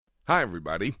Hi,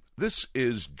 everybody. This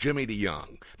is Jimmy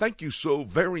DeYoung. Thank you so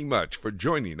very much for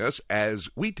joining us as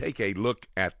we take a look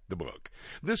at the book.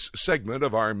 This segment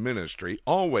of our ministry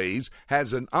always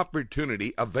has an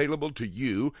opportunity available to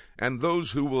you and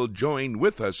those who will join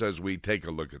with us as we take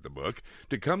a look at the book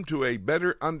to come to a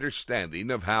better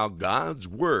understanding of how God's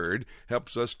Word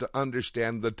helps us to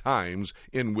understand the times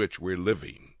in which we're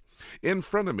living. In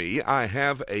front of me, I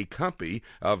have a copy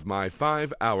of my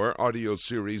 5-hour audio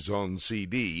series on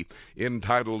CD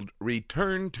entitled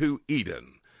Return to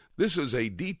Eden. This is a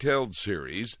detailed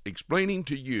series explaining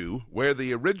to you where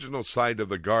the original site of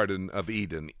the Garden of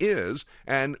Eden is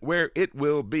and where it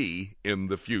will be in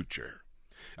the future.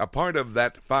 A part of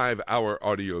that 5-hour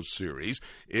audio series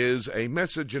is a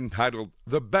message entitled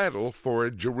The Battle for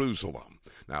Jerusalem.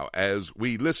 Now, as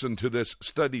we listen to this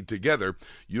study together,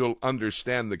 you'll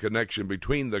understand the connection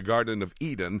between the Garden of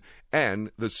Eden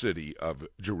and the city of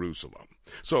Jerusalem.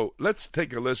 So let's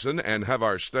take a listen and have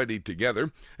our study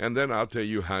together, and then I'll tell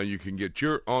you how you can get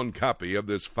your own copy of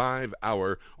this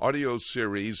 5-hour audio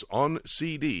series on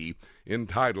CD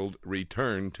entitled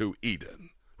Return to Eden.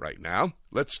 Right now,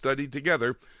 let's study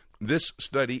together this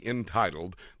study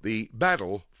entitled The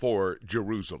Battle for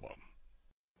Jerusalem.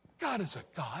 God is a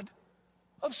God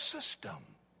of system.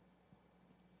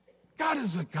 God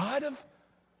is a God of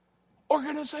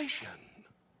organization.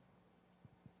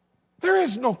 There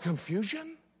is no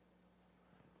confusion.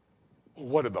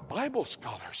 What do the Bible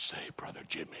scholars say, Brother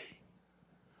Jimmy?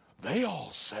 They all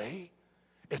say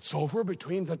it's over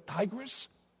between the Tigris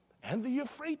and the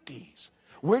Euphrates.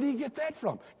 Where do you get that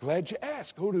from? Glad you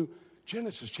asked. Go to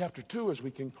Genesis chapter 2 as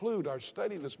we conclude our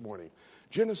study this morning.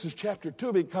 Genesis chapter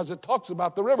 2, because it talks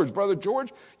about the rivers. Brother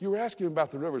George, you were asking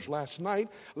about the rivers last night.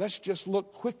 Let's just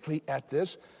look quickly at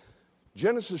this.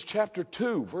 Genesis chapter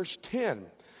 2, verse 10.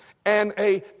 And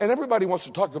everybody wants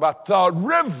to talk about the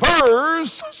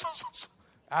rivers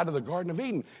out of the Garden of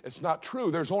Eden. It's not true.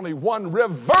 There's only one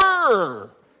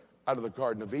river out of the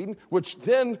Garden of Eden, which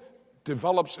then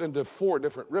develops into 4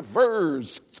 different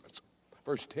rivers.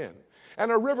 Verse 10. And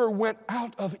a river went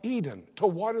out of Eden to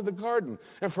water the garden.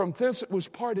 And from thence it was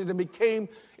parted and became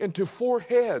into 4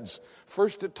 heads.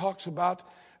 First it talks about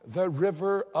the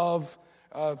river of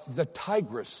the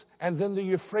Tigris, and then the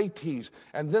Euphrates,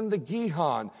 and then the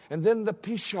Gihon, and then the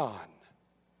Pishon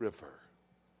River.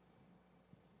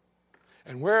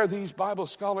 And where these Bible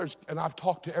scholars, and I've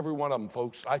talked to every one of them,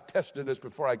 folks. I tested this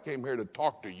before I came here to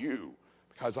talk to you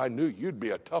because I knew you'd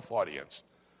be a tough audience.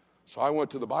 So I went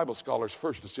to the Bible scholars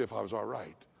first to see if I was all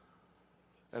right.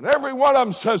 And every one of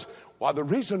them says, well, the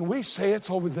reason we say it's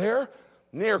over there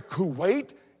near Kuwait,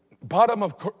 bottom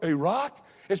of Iraq,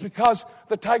 is because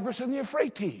the Tigris and the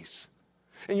Euphrates.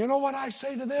 And you know what I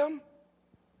say to them?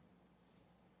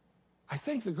 I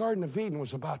think the Garden of Eden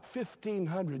was about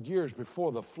 1,500 years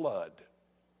before the flood.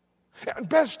 And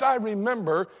best I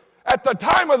remember, at the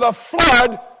time of the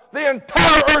flood, the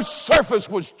entire earth's surface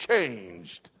was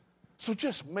changed. So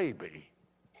just maybe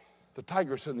the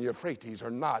Tigris and the Euphrates are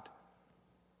not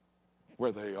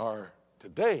where they are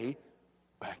today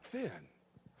back then.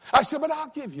 I said, but I'll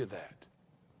give you that.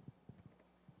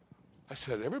 I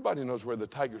said, everybody knows where the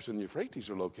Tigris and the Euphrates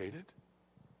are located.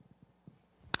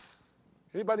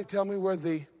 Anybody tell me where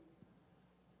the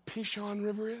Pishon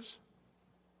River is?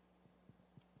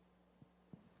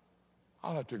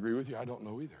 I'll have to agree with you. I don't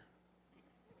know either.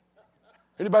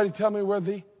 Anybody tell me where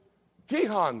the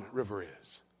Gihon River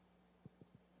is?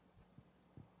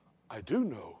 I do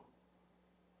know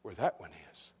where that one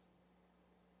is.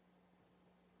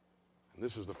 And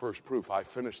this is the first proof. I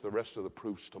finish the rest of the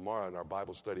proofs tomorrow in our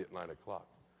Bible study at 9 o'clock.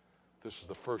 This is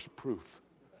the first proof.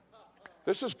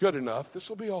 This is good enough. This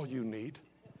will be all you need.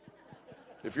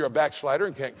 If you're a backslider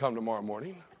and can't come tomorrow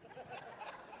morning.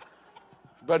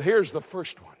 But here's the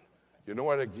first one. You know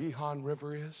what a Gihon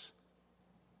River is?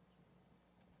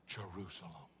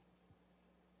 Jerusalem.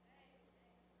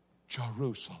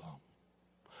 Jerusalem.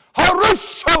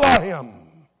 Jerusalem.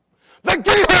 The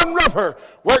Gihon River,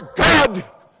 where God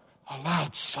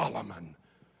allowed Solomon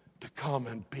to come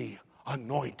and be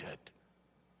anointed.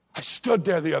 I stood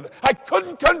there I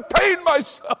couldn't contain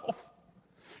myself.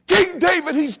 King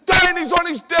David, he's dying, he's on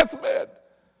his deathbed.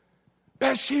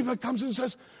 Bathsheba comes and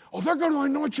says, oh, they're going to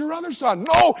anoint your other son.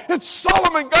 No, it's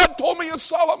Solomon. God told me it's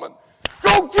Solomon.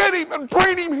 Go get him and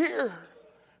bring him here.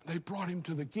 They brought him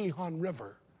to the Gihon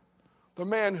River. The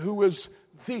man who was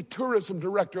the tourism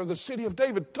director of the city of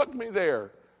David took me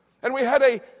there. And we had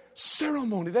a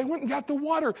ceremony. They went and got the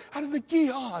water out of the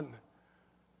Gihon.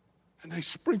 And they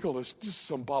sprinkled us, just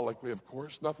symbolically, of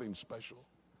course, nothing special.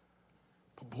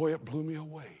 But boy, it blew me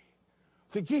away.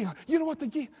 The Gihon, you know what the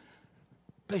Gihon,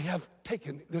 they have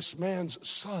taken this man's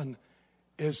son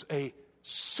is a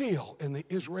SEAL in the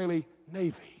Israeli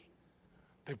Navy.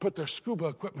 They put their scuba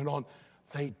equipment on.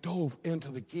 They dove into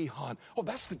the Gihon. Oh,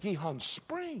 that's the Gihon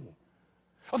Spring.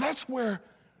 Oh, that's where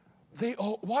the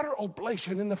water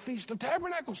oblation in the Feast of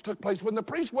Tabernacles took place when the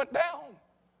priest went down.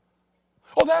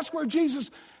 Oh, that's where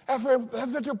Jesus, after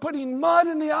putting mud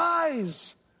in the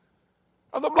eyes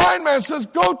of the blind man, says,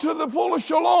 go to the pool of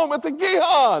Siloam at the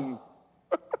Gihon.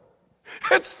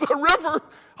 It's the river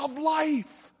of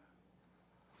life.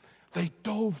 They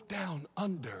dove down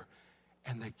under,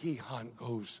 and the Gihon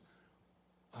goes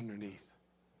underneath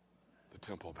the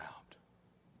Temple Mount.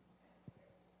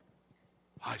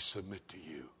 I submit to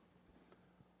you,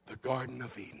 the Garden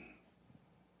of Eden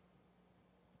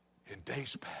in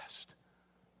days past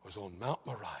was on Mount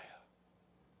Moriah.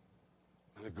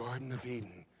 And the Garden of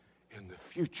Eden in the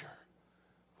future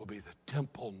will be the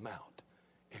Temple Mount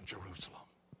in Jerusalem.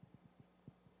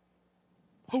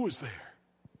 Who was there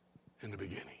in the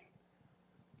beginning?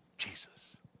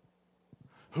 Jesus.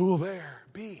 Who will there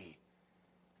be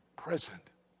present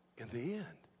in the end?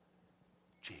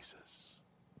 Jesus.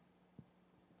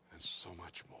 And so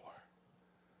much more.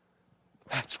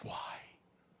 That's why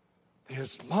the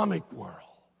Islamic world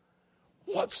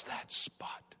wants that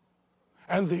spot.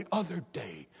 And the other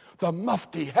day, the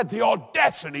Mufti had the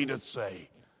audacity to say,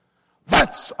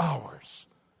 that's ours.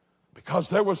 Because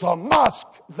there was a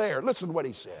mosque there. Listen to what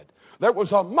he said. There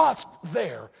was a mosque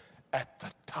there at the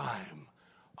time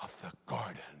of the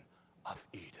Garden of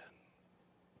Eden.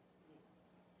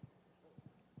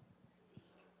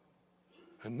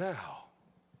 And now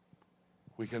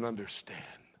we can understand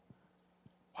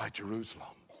why Jerusalem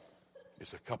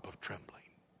is a cup of trembling,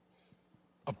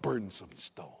 a burdensome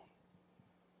stone.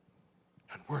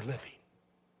 And we're living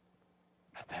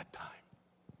at that time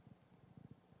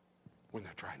when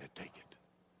they're trying to take it.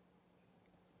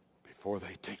 Before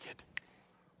they take it,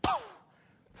 boom,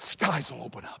 the skies will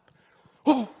open up.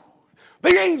 Oh,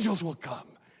 the angels will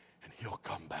come, and he'll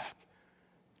come back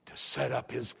to set up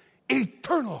his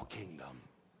eternal kingdom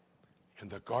in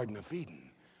the Garden of Eden,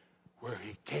 where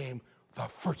he came the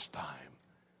first time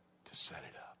to set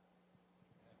it up.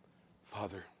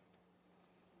 Father,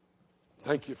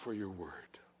 thank you for your word.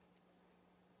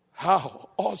 How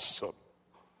awesome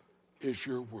is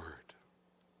your word.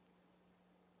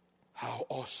 How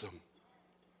awesome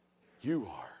you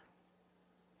are.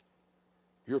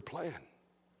 Your plan.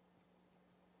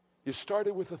 You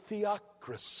started with a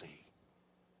theocracy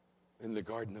in the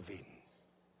Garden of Eden.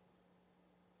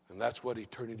 And that's what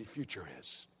eternity future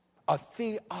is. A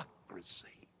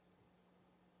theocracy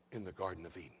in the Garden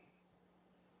of Eden.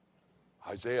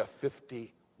 Isaiah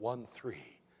 51:3.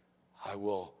 I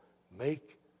will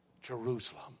make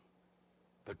Jerusalem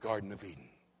the Garden of Eden.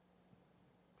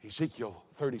 Ezekiel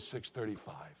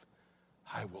 36:35.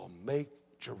 I will make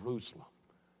Jerusalem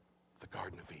the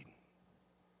Garden of Eden.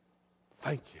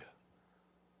 Thank you.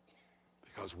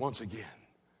 Because once again,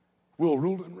 we'll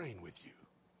rule and reign with you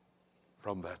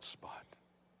from that spot.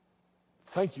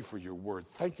 Thank you for your word.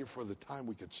 Thank you for the time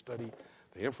we could study,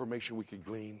 the information we could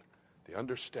glean, the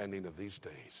understanding of these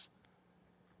days.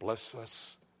 Bless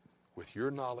us with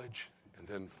your knowledge, and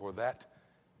then for that,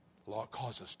 Lord,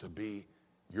 cause us to be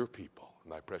your people. In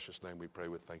thy precious name we pray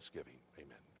with thanksgiving.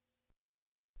 Amen.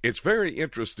 It's very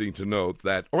interesting to note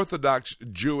that Orthodox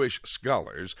Jewish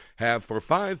scholars have for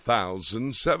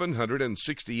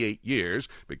 5,768 years,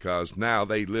 because now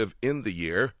they live in the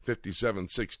year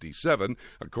 5767,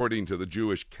 according to the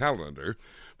Jewish calendar.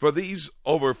 For these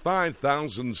over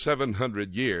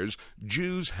 5,700 years,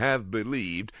 Jews have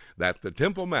believed that the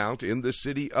Temple Mount in the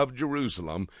city of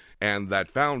Jerusalem and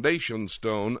that foundation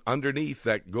stone underneath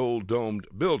that gold-domed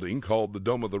building called the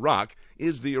Dome of the Rock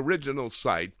is the original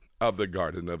site of the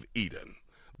Garden of Eden.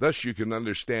 Thus you can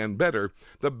understand better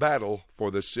the battle for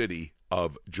the city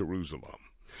of Jerusalem.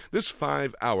 This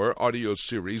 5-hour audio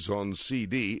series on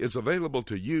CD is available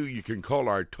to you. You can call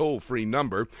our toll-free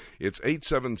number. It's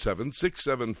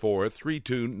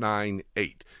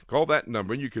 877-674-3298. Call that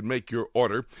number and you can make your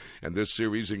order. And this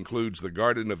series includes the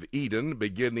Garden of Eden,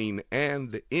 beginning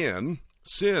and end,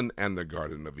 Sin and the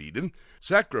Garden of Eden,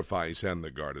 Sacrifice and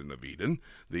the Garden of Eden,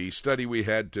 the study we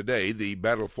had today, the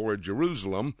Battle for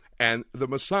Jerusalem, and the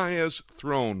Messiah's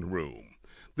Throne Room.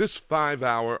 This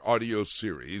 5-hour audio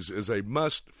series is a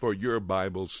must for your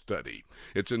Bible study.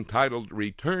 It's entitled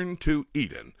Return to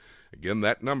Eden. Again,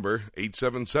 that number,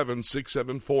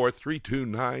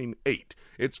 877-674-3298.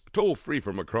 It's toll-free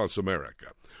from across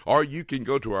America. Or you can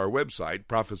go to our website,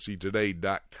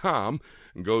 prophecytoday.com,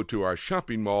 and go to our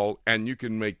shopping mall, and you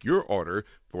can make your order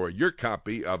for your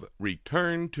copy of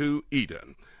Return to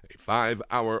Eden, a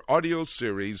 5-hour audio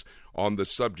series on the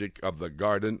subject of the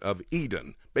Garden of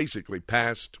Eden, basically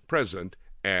past, present,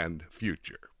 and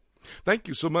future. Thank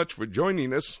you so much for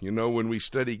joining us. You know, when we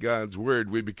study God's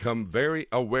Word, we become very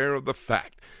aware of the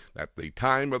fact that the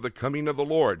time of the coming of the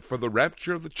Lord for the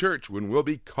rapture of the church, when we'll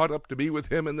be caught up to be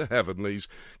with Him in the heavenlies,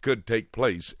 could take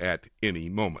place at any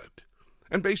moment.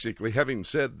 And basically, having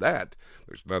said that,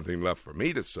 there's nothing left for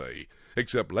me to say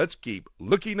except let's keep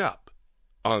looking up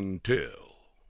until